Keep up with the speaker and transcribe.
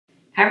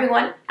Hi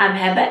everyone, I'm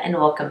Heba and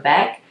welcome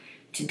back.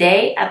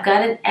 Today I've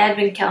got an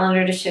advent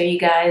calendar to show you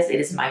guys. It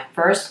is my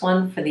first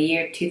one for the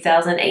year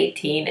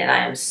 2018 and I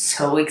am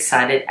so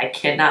excited. I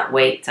cannot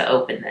wait to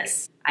open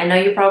this. I know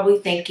you're probably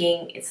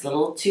thinking it's a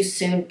little too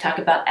soon to talk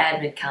about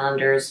advent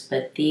calendars,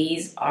 but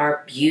these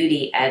are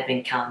beauty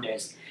advent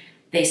calendars.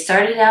 They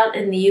started out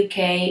in the UK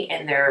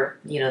and they're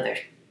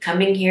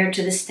coming here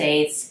to the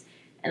States.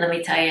 And let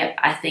me tell you,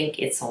 I think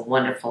it's a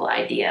wonderful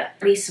idea.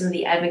 Some of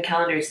the advent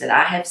calendars that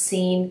I have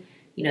seen,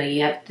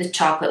 you have the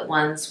chocolate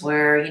ones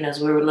where,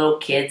 as we were little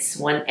kids,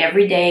 one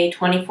every day,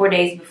 24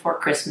 days before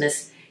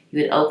Christmas,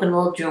 you would open a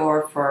little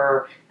drawer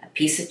for a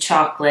piece of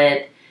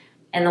chocolate.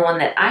 And the one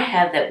that I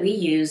have that we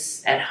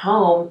use at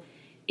home,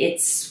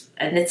 it's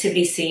a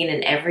nativity scene,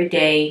 and every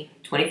day,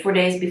 24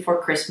 days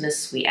before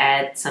Christmas, we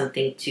add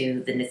something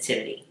to the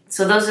nativity.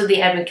 So those are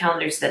the advent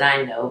calendars that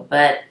I know,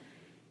 but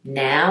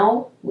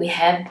now we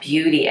have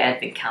beauty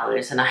advent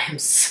calendars and I am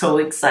so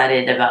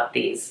excited about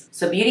these.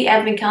 So beauty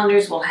advent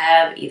calendars will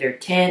have either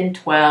 10,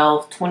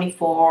 12,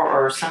 24,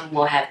 or some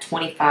will have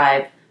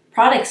 25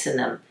 products in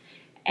them.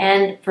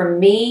 And for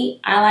me,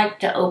 I like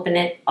to open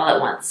it all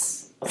at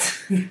once.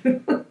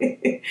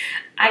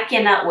 I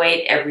cannot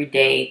wait every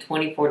day,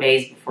 24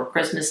 days before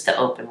Christmas, to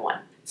open one.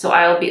 So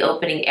I will be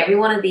opening every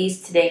one of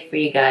these today for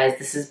you guys.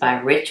 This is by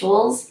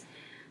Rituals.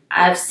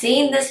 I've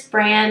seen this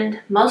brand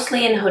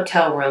mostly in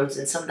hotel rooms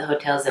in some of the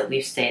hotels that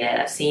we've stayed at.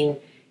 I've seen,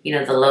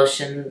 the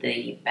lotion,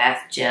 the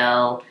bath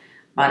gel,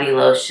 body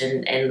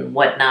lotion, and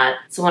whatnot.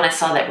 So when I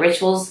saw that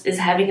Rituals is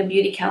having a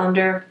beauty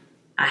calendar,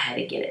 I had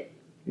to get it.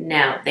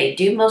 Now, they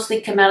do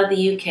mostly come out of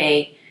the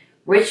UK.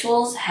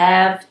 Rituals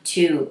have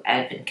 2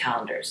 advent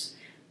calendars.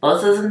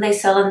 Both of them they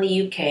sell in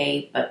the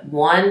UK, but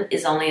one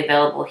is only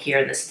available here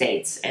in the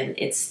States, and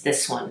it's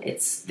this one.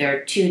 It's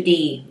their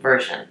 2D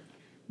version.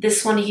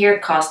 This one here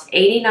costs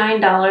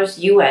 $89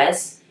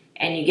 US,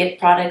 and you get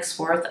products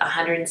worth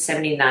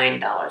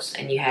 $179,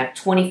 and you have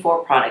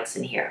 24 products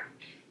in here.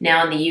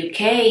 Now in the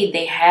UK,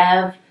 they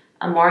have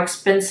a more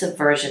expensive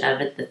version of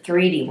it, the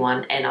 3D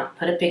one, and I'll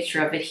put a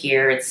picture of it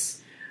here.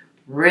 It's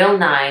real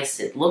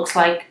nice. It looks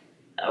like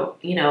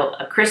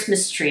a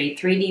Christmas tree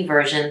 3D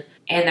version,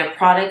 and their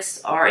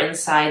products are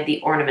inside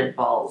the ornament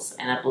balls,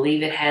 and I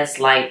believe it has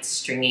lights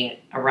stringing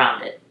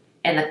around it.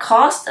 And the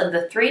cost of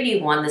the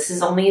 3D one, this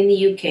is only in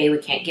the UK, we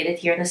can't get it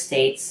here in the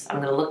States. I'm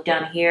going to look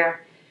down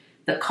here.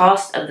 The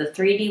cost of the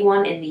 3D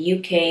one in the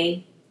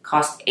UK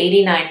costs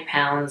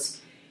 £89,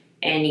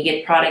 and you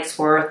get products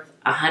worth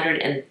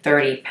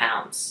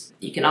 £130.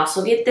 You can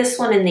also get this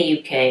one in the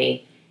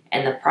UK,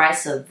 and the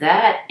price of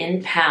that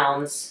in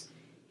pounds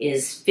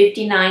is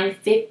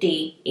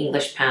 59.50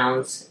 English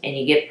pounds, and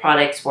you get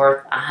products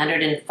worth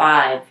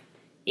 105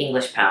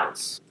 English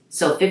pounds.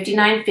 So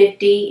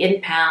 $59.50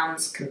 in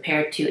pounds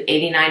compared to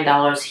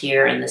 $89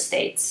 here in the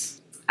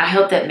States. I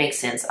hope that makes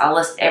sense. I'll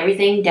list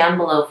everything down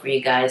below for you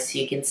guys so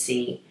you can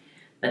see.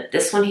 But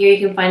this one here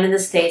you can find in the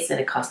States, and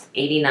it costs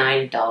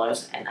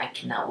 $89, and I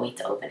cannot wait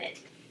to open it.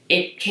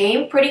 It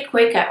came pretty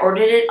quick. I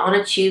ordered it on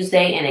a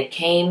Tuesday, and it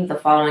came the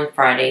following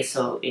Friday,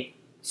 so it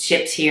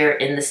ships here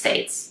in the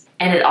States.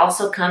 And it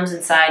also comes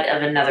inside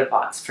of another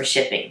box for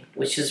shipping,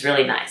 which is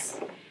really nice.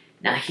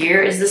 Now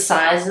here is the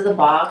size of the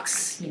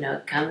box.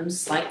 It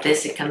comes like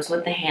this. It comes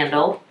with the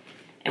handle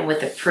and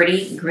with a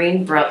pretty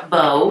green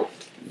bow.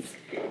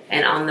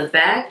 And on the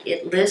back,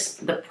 it lists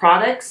the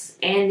products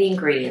and the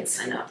ingredients.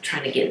 I know I'm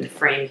trying to get in the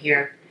frame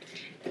here.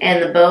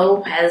 And the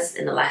bow has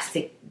an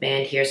elastic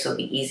band here, so it'll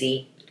be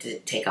easy to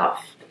take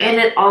off. And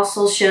it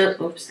also shows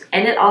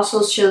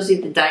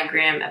you the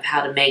diagram of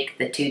how to make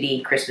the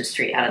 2D Christmas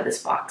tree out of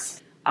this box.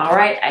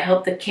 Alright, I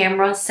hope the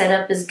camera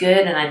setup is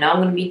good, and I know I'm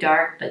going to be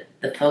dark, but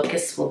the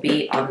focus will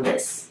be on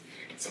this.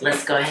 So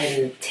let's go ahead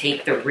and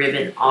take the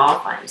ribbon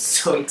off. I'm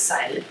so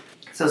excited.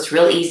 So it's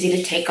real easy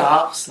to take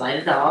off, slide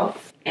it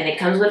off. And it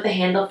comes with a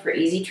handle for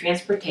easy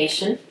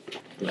transportation.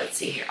 Let's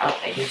see here.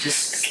 Okay, you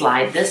just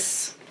slide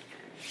this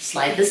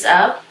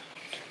up.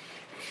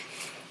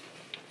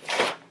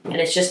 And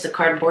it's just a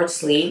cardboard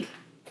sleeve.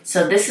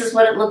 So this is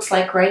what it looks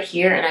like right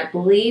here, and I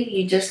believe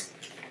you just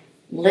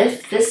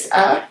lift this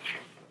up.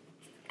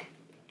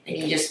 And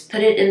you just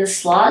put it in the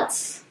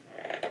slots,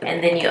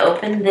 and then you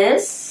open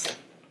this.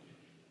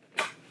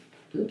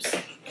 Oops.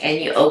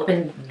 And you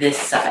open this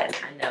side.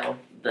 I know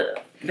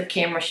the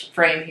camera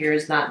frame here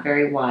is not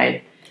very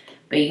wide,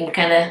 but you can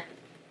kind of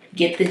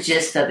get the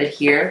gist of it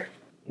here.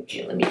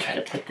 Okay, let me try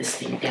to put this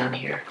thing down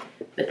here.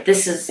 But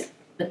this is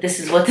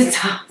what the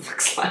top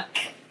looks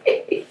like.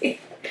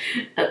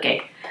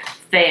 Okay,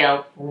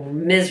 failed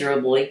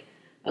miserably.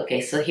 Okay,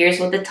 so here's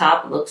what the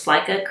top looks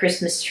like, a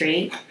Christmas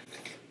tree.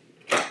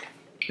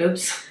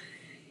 Oops.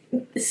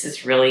 This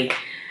is really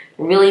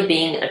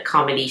being a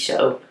comedy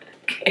show.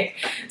 Okay.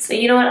 So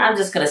you know what? I'm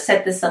just going to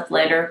set this up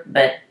later,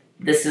 but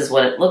this is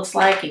what it looks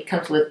like. It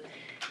comes with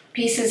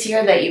pieces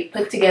here that you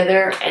put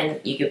together,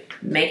 and you can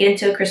make it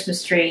into a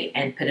Christmas tree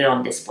and put it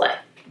on display.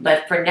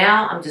 But for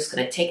now, I'm just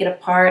going to take it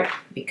apart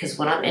because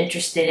what I'm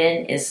interested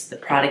in is the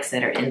products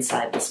that are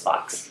inside this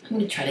box. I'm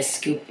going to try to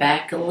scoot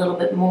back a little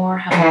bit more.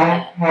 How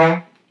about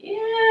that?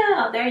 Yeah,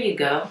 Yeah, there you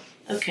go.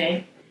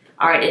 Okay.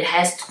 All right, it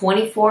has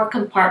 24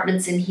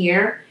 compartments in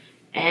here.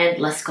 And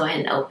let's go ahead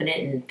and open it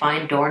and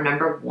find door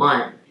number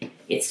 1.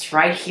 It's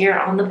right here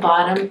on the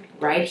bottom,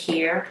 right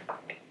here.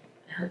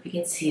 I hope you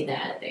can see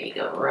that. There you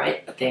go,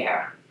 right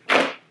there. All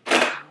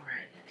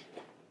right.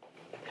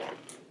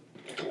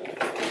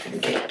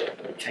 Okay,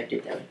 let me try to do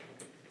that.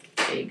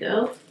 There you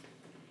go.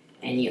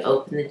 And you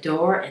open the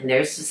door, and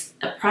there's just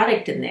a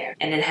product in there.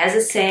 And it has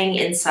a saying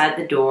inside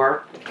the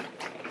door.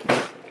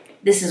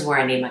 This is where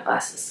I need my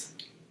glasses.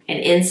 And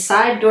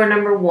inside door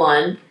number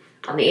 1,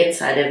 on the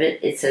inside of it,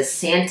 it says,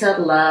 Santa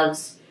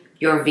loves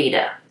your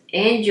Vida.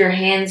 And your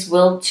hands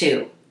will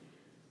too.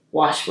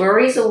 Wash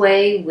worries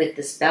away with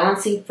this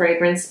balancing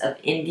fragrance of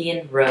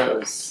Indian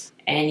rose.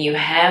 And you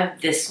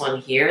have this one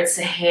here. It's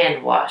a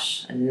hand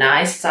wash. A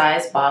nice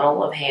size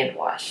bottle of hand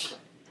wash.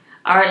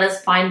 All right,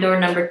 let's find door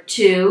number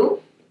 2.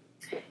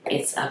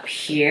 It's up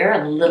here,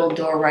 a little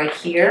door right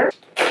here.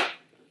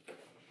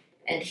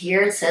 And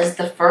here it says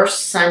the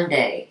first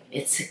Sunday.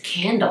 It's a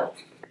candle.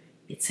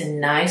 It's a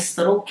nice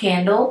little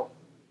candle.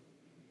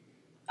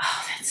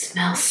 Oh, that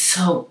smells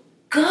so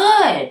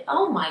good.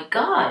 Oh my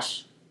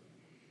gosh.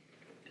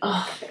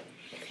 Oh,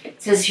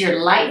 it says here,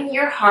 lighten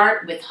your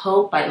heart with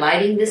hope by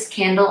lighting this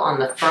candle on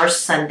the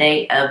first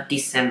Sunday of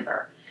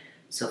December.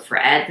 So for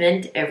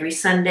Advent, every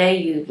Sunday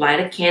you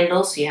light a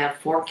candle, so you have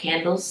 4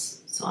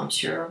 candles. So I'm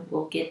sure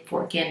we'll get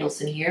 4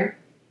 candles in here.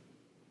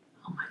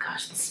 Oh my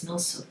gosh, this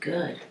smells so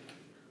good.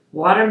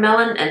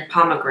 Watermelon and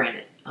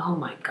pomegranate. Oh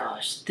my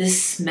gosh,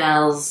 this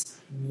smells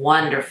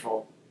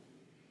wonderful.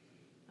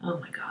 Oh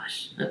my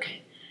gosh,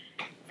 okay.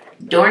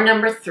 Door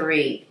number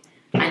 3.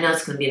 I know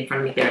it's going to be in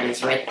front of me. There it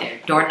is, right there.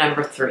 Door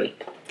number 3.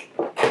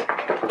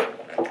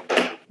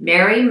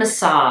 Merry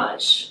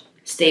Massage.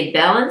 Stay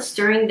balanced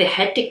during the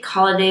hectic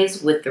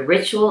holidays with the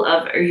ritual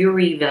of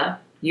Ayurveda.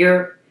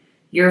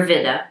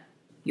 Ayurveda.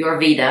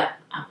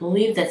 I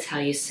believe that's how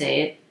you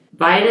say it.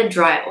 Vita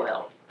Dry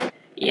Oil.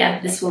 Yeah,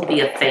 this will be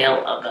a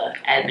fail of an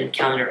advent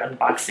calendar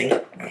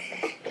unboxing.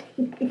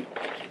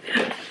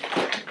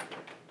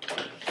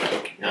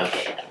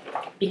 Okay.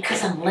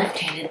 Because I'm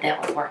left-handed,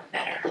 that would work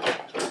better.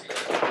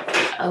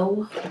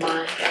 Oh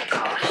my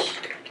gosh.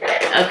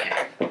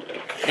 Okay.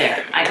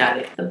 There, I got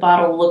it. The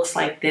bottle looks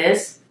like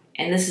this.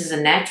 And this is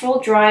a natural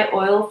dry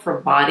oil for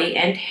body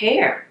and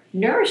hair.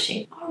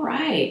 Nourishing. All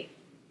right.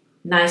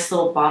 Nice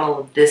little bottle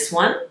of this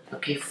one.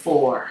 Okay,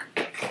 4.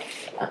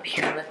 Up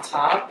here on the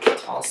top,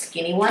 tall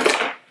skinny one.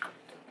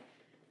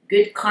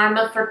 Good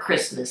karma for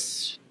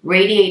Christmas.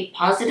 Radiate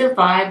positive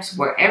vibes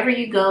wherever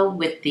you go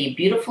with the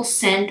beautiful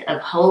scent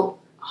of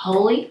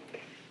holy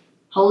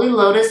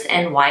lotus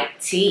and white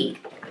tea.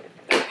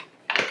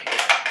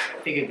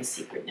 Figure the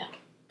secret now.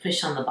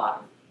 Push on the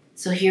bottom.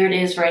 So here it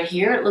is right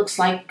here. It looks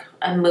like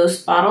a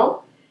mousse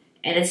bottle.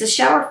 And it's a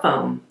shower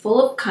foam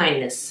full of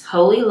kindness.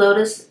 Holy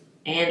lotus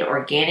and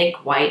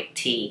organic white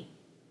tea.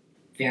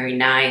 Very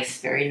nice,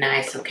 very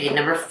nice. Okay,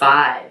 number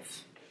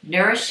 5.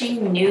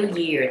 Nourishing New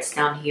Year. It's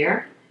down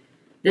here.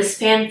 This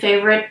fan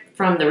favorite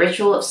from the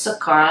ritual of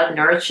Sakara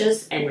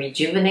nourishes and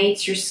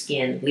rejuvenates your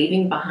skin,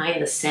 leaving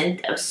behind the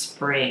scent of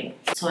spring.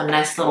 So a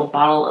nice little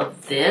bottle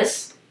of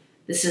this.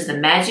 This is the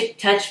Magic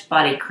Touch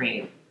Body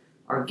Cream.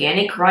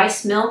 Organic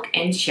rice milk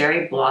and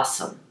cherry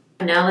blossom.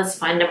 Now let's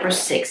find number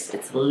 6.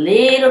 It's a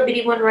little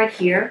bitty one right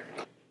here.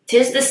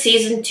 'Tis the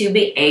season to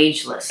be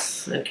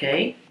ageless.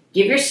 Okay.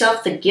 Give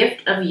yourself the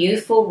gift of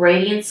youthful,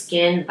 radiant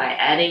skin by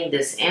adding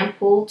this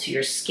ampoule to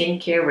your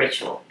skincare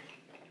ritual.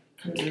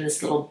 Comes in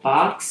this little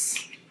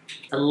box.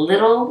 A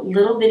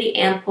little bitty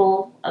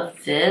ampoule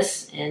of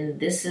this, and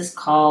this is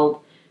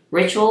called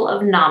Ritual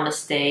of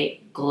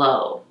Namaste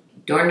Glow.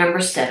 Door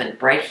number 7,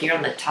 right here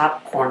on the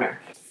top corner.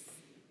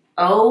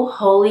 Oh,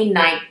 holy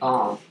night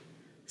balm.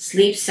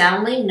 Sleep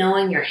soundly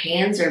knowing your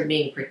hands are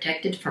being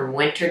protected from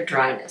winter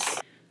dryness.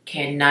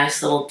 Okay, a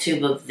nice little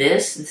tube of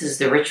this. This is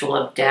the Ritual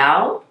of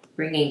Tao,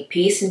 bringing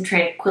peace and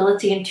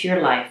tranquility into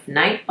your life.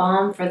 Night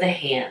balm for the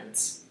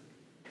hands.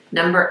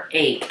 Number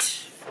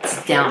 8.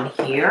 It's down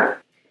here.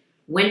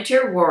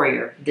 Winter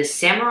Warrior. The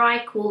Samurai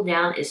Cool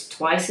Down is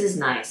twice as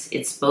nice.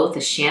 It's both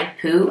a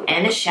shampoo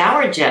and a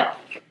shower gel.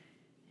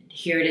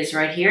 Here it is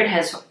right here. It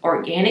has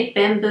organic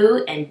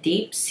bamboo and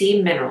deep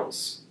sea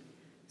minerals.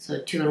 So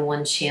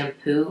 2-in-1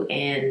 shampoo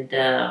and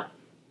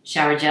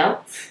shower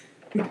gel.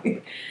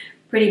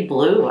 Pretty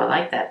blue. I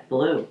like that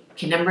blue.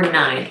 Okay, number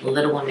 9. The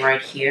little one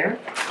right here.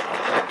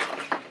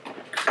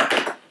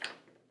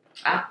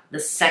 The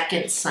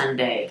second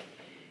Sunday.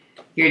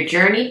 Your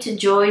journey to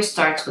joy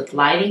starts with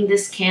lighting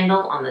this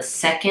candle on the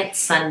second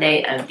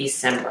Sunday of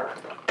December.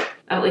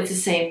 Oh, it's the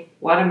same.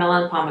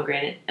 Watermelon,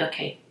 pomegranate.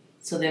 Okay.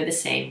 So they're the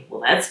same.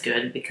 Well, that's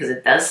good because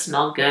it does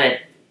smell good.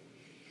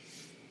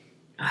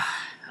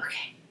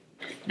 Okay.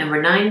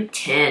 Number 9,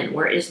 10.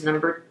 Where is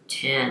number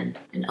 10?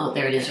 And oh,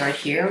 there it is right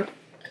here.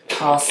 A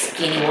tall,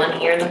 skinny one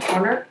here in the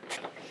corner.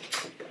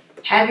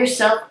 Have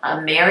yourself a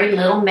merry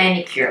little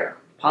manicure.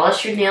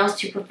 Polish your nails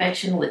to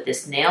perfection with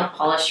this nail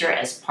polisher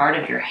as part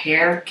of your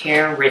hair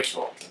care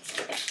ritual.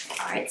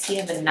 All right, so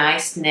you have a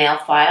nice nail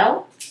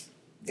file.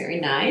 Very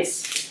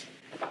nice.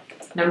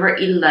 Number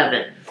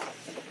 11.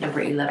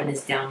 Number 11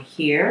 is down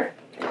here.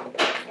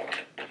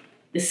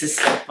 This is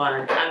so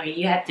fun. I mean,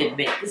 you have to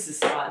admit, this is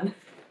fun.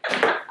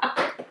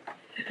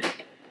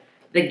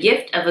 The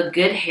gift of a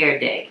good hair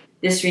day.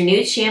 This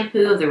renewed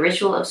shampoo of the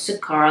ritual of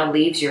Sakara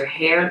leaves your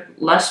hair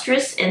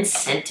lustrous and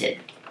scented.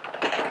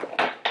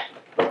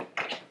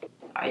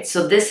 Alright,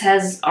 so this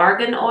has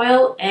argan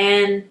oil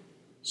and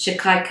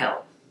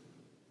shikaiko.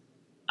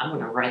 I'm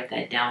going to write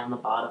that down on the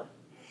bottom.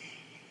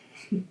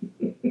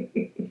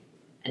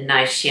 A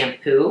nice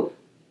shampoo.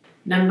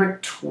 Number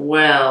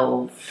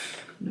 12.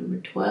 Number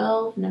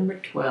 12, number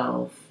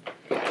 12.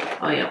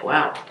 Oh yeah,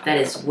 wow. That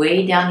is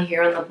way down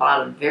here on the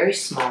bottom. Very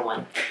small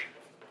one.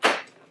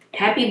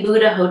 Happy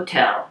Buddha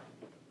Hotel.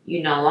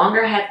 You no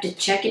longer have to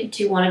check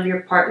into one of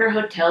your partner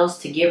hotels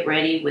to get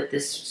ready with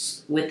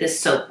this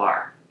soap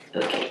bar.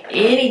 Okay,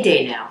 any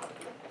day now.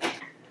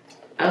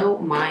 Oh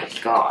my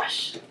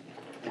gosh.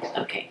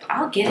 Okay,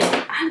 I'll get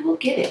it. I will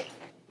get it.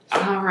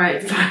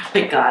 Alright,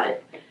 finally got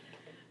it.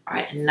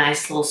 Alright, a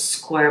nice little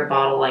square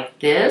bottle like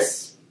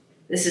this.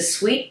 This is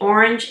sweet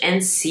orange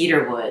and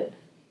cedarwood.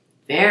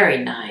 Very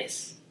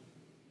nice.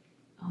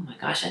 Oh my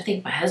gosh, I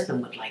think my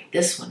husband would like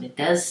this one. It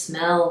does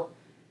smell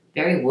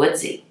very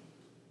woodsy.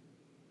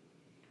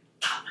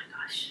 Oh my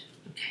gosh.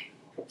 Okay.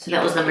 So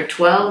that was number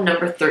 12.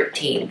 Number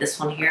 13. This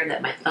one here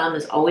that my thumb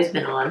has always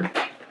been on.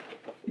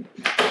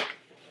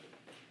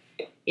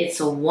 It's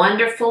a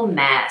wonderful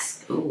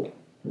mask. Ooh,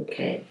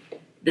 okay.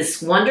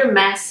 This Wonder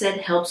Mask set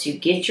helps you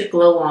get your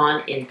glow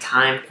on in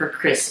time for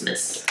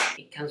Christmas.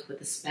 It comes with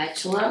a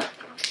spatula.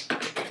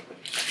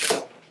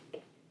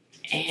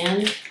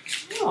 And,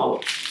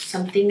 oh,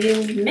 something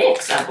you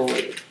mix, I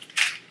believe.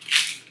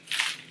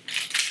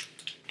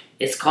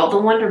 It's called the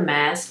Wonder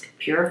Mask,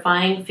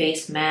 Purifying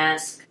Face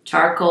Mask,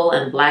 Charcoal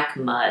and Black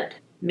Mud.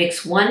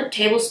 Mix 1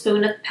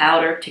 tablespoon of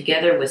powder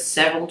together with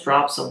several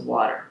drops of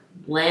water.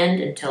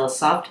 Blend until a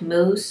soft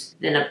mousse,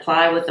 then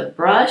apply with a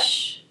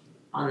brush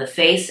on the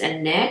face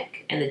and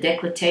neck and the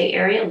décolleté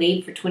area.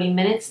 Leave for 20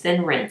 minutes,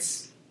 then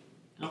rinse.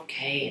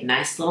 Okay, a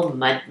nice little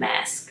mud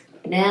mask.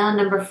 Now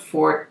number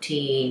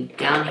 14,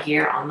 down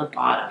here on the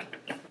bottom.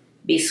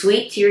 Be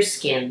sweet to your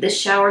skin. This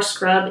shower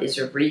scrub is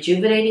a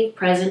rejuvenating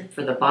present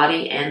for the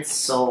body and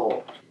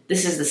soul.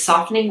 This is the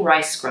Softening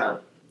Rice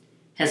Scrub.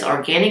 Has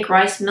organic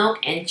rice milk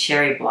and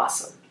cherry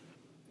blossom.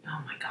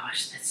 Oh my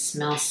gosh, that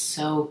smells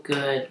so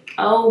good.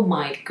 Oh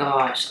my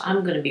gosh,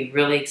 I'm going to be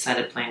really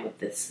excited playing with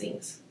these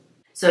things.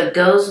 So it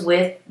goes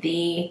with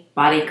the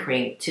body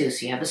cream too.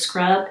 So you have a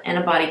scrub and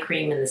a body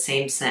cream in the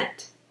same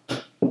scent.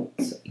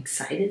 So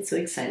excited, so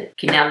excited.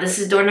 Okay, now this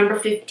is door number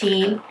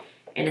 15.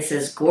 And it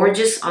says,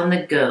 gorgeous on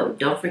the go.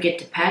 Don't forget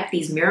to pack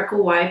these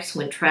miracle wipes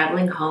when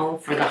traveling home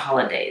for the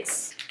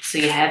holidays. So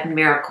you have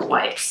miracle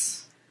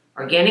wipes.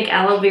 Organic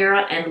aloe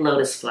vera and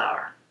lotus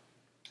flower.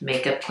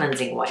 Makeup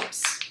cleansing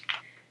wipes.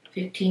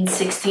 15,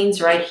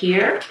 16's right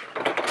here.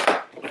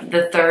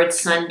 The third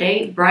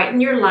Sunday.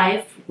 Brighten your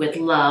life with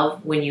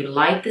love when you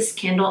light this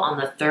candle on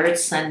the third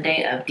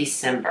Sunday of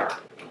December.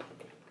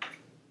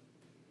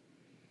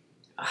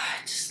 Oh,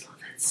 I just love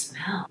that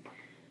smell.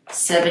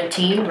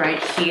 17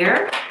 right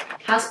here.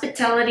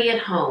 Hospitality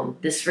at home.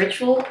 This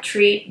ritual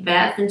treat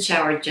bath and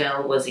shower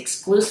gel was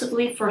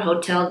exclusively for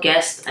hotel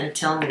guests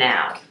until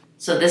now.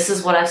 So this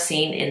is what I've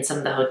seen in some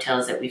of the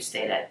hotels that we've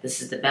stayed at.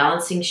 This is the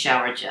balancing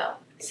shower gel.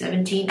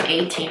 17,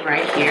 18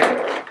 right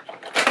here.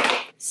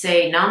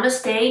 Say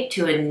namaste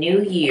to a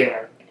new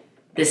year.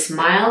 This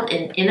mild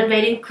and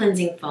innovative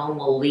cleansing foam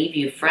will leave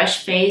you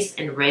fresh-faced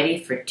and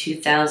ready for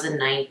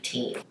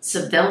 2019. It's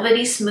a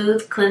velvety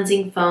smooth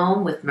cleansing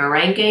foam with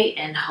merengue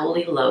and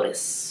holy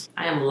lotus.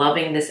 I am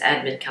loving this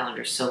advent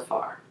calendar so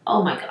far.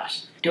 Oh my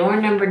gosh.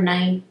 Door number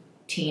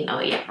 19.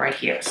 Oh yeah, right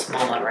here.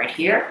 Small one right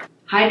here.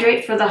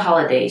 Hydrate for the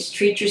holidays.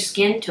 Treat your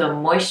skin to a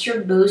moisture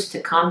boost to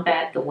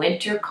combat the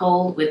winter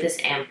cold with this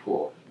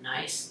ampoule.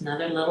 Nice.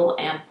 Another little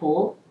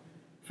ampoule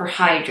for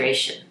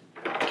hydration.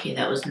 Okay,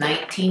 that was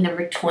 19.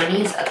 Number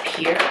 20 is up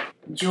here.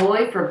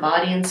 Joy for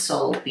body and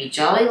soul. Be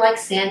jolly like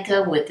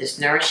Santa with this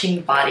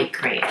nourishing body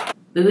cream.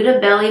 Buddha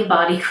Belly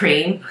Body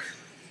Cream.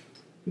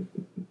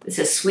 This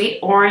is sweet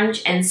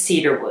orange and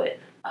cedarwood.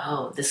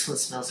 Oh, this one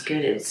smells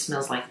good. It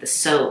smells like the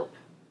soap.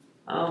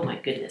 Oh my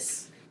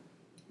goodness.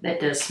 That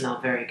does smell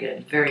very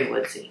good. Very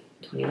woodsy.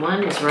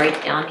 21 is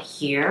right down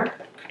here.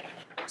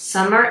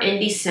 Summer in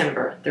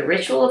December. The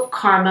ritual of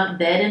karma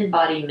bed and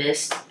body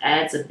mist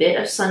adds a bit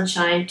of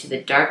sunshine to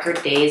the darker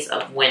days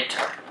of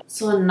winter.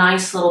 So a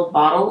nice little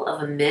bottle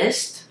of a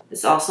mist.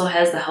 This also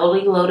has the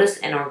holy lotus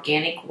and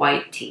organic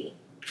white tea.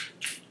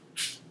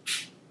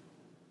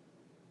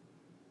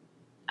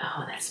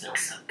 Oh, that smells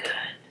so good.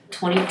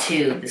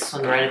 22, this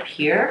one right up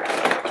here.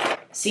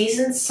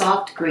 Seasoned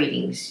soft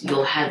greetings.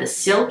 You'll have the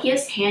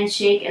silkiest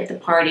handshake at the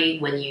party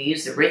when you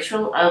use the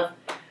ritual of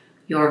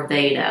your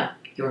Veda.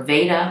 Your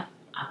Veda,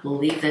 I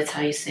believe that's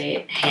how you say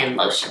it, hand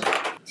lotion.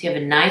 So you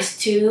have a nice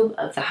tube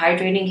of the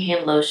hydrating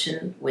hand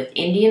lotion with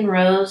Indian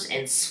rose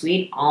and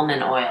sweet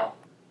almond oil.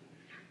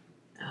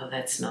 Oh,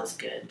 that smells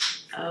good.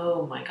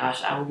 Oh my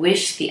gosh, I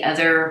wish the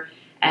other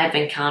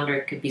advent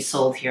calendar could be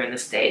sold here in the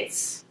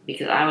States,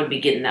 because I would be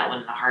getting that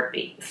one in a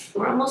heartbeat.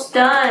 We're almost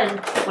done.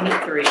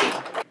 23.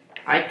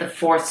 Alright, the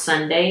fourth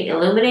Sunday.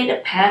 Illuminate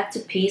a path to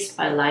peace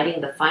by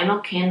lighting the final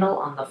candle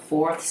on the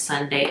fourth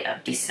Sunday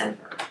of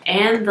December.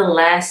 And the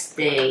last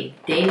day,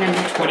 day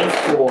number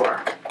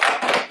 24.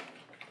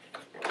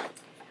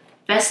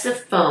 Festive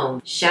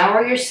foam.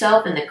 Shower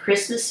yourself in the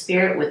Christmas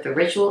spirit with the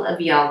Ritual of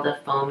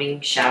Yalda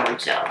foaming shower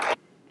gel.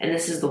 And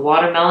this is the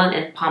watermelon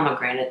and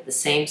pomegranate, the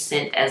same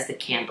scent as the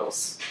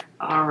candles.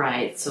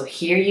 Alright, so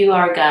here you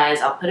are,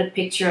 guys. I'll put a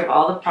picture of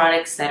all the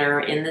products that are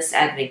in this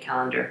advent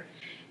calendar.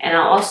 And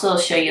I'll also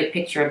show you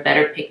a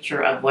better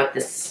picture of what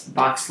this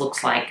box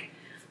looks like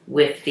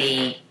with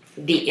the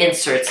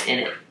inserts in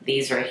it.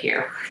 These right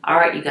here.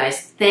 Alright, you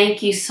guys,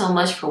 thank you so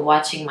much for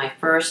watching my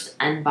first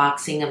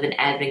unboxing of an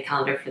advent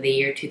calendar for the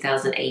year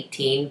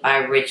 2018 by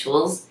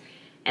Rituals.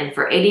 And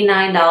for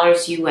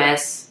 $89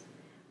 US,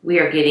 we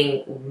are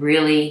getting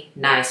really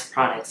nice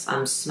products.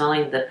 I'm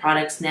smelling the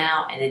products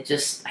now, and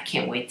I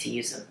can't wait to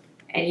use them.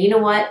 And you know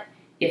what?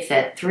 If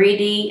that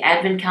 3D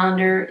advent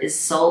calendar is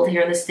sold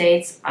here in the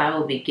States, I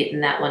will be getting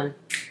that one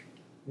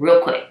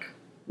real quick.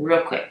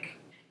 Real quick.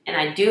 And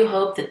I do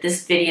hope that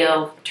this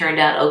video turned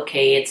out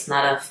okay. It's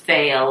not a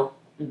fail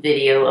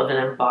video of an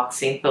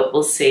unboxing, but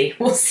we'll see.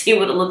 We'll see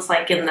what it looks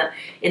like in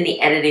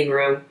the editing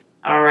room.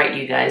 Alright,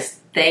 you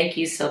guys. Thank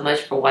you so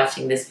much for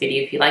watching this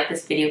video. If you like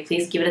this video,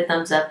 please give it a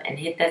thumbs up and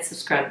hit that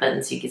subscribe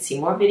button so you can see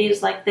more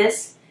videos like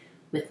this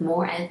with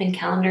more advent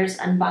calendars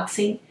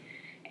unboxing.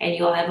 And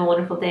you all have a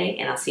wonderful day,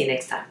 and I'll see you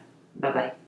next time. Bye-bye.